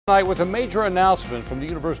Tonight with a major announcement from the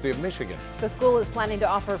University of Michigan. The school is planning to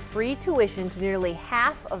offer free tuition to nearly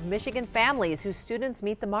half of Michigan families whose students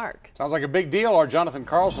meet the mark. Sounds like a big deal. Our Jonathan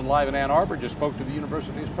Carlson, live in Ann Arbor, just spoke to the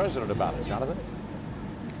university's president about it. Jonathan?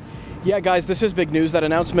 Yeah, guys, this is big news. That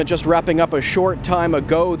announcement just wrapping up a short time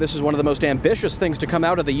ago. This is one of the most ambitious things to come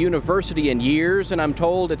out of the university in years, and I'm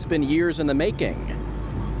told it's been years in the making.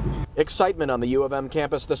 Excitement on the U of M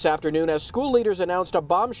campus this afternoon as school leaders announced a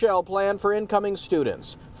bombshell plan for incoming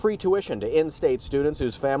students. Free tuition to in-state students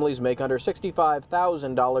whose families make under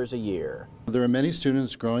 $65,000 a year. There are many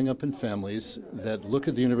students growing up in families that look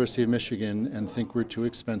at the University of Michigan and think we're too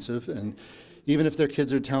expensive, and even if their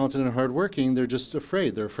kids are talented and hardworking, they're just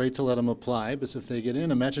afraid. They're afraid to let them apply, because if they get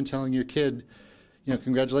in, imagine telling your kid, you know,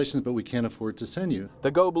 congratulations, but we can't afford to send you.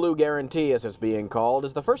 The Go Blue Guarantee, as it's being called,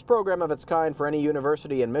 is the first program of its kind for any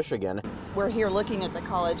university in Michigan. We're here looking at the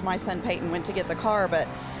college. My son Peyton went to get the car, but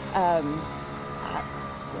I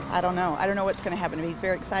don't know. I don't know what's going to happen to him. He's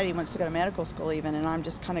very excited. He wants to go to medical school even, and I'm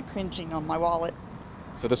just kind of cringing on my wallet.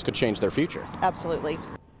 So this could change their future. Absolutely.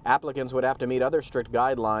 Applicants would have to meet other strict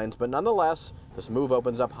guidelines, but nonetheless, this move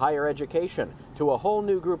opens up higher education to a whole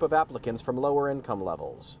new group of applicants from lower income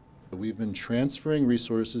levels. We've been transferring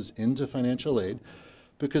resources into financial aid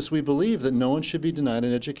because we believe that no one should be denied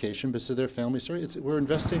an education because of their family story. We're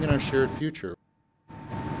investing in our shared future.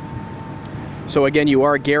 So again, you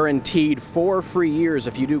are guaranteed 4 free years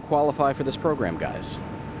if you do qualify for this program, guys.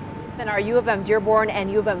 Then are U of M Dearborn and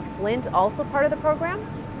U of M Flint also part of the program?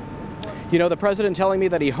 You know, the president telling me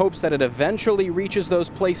that he hopes that it eventually reaches those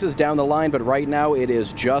places down the line, but right now it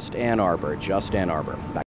is just Ann Arbor,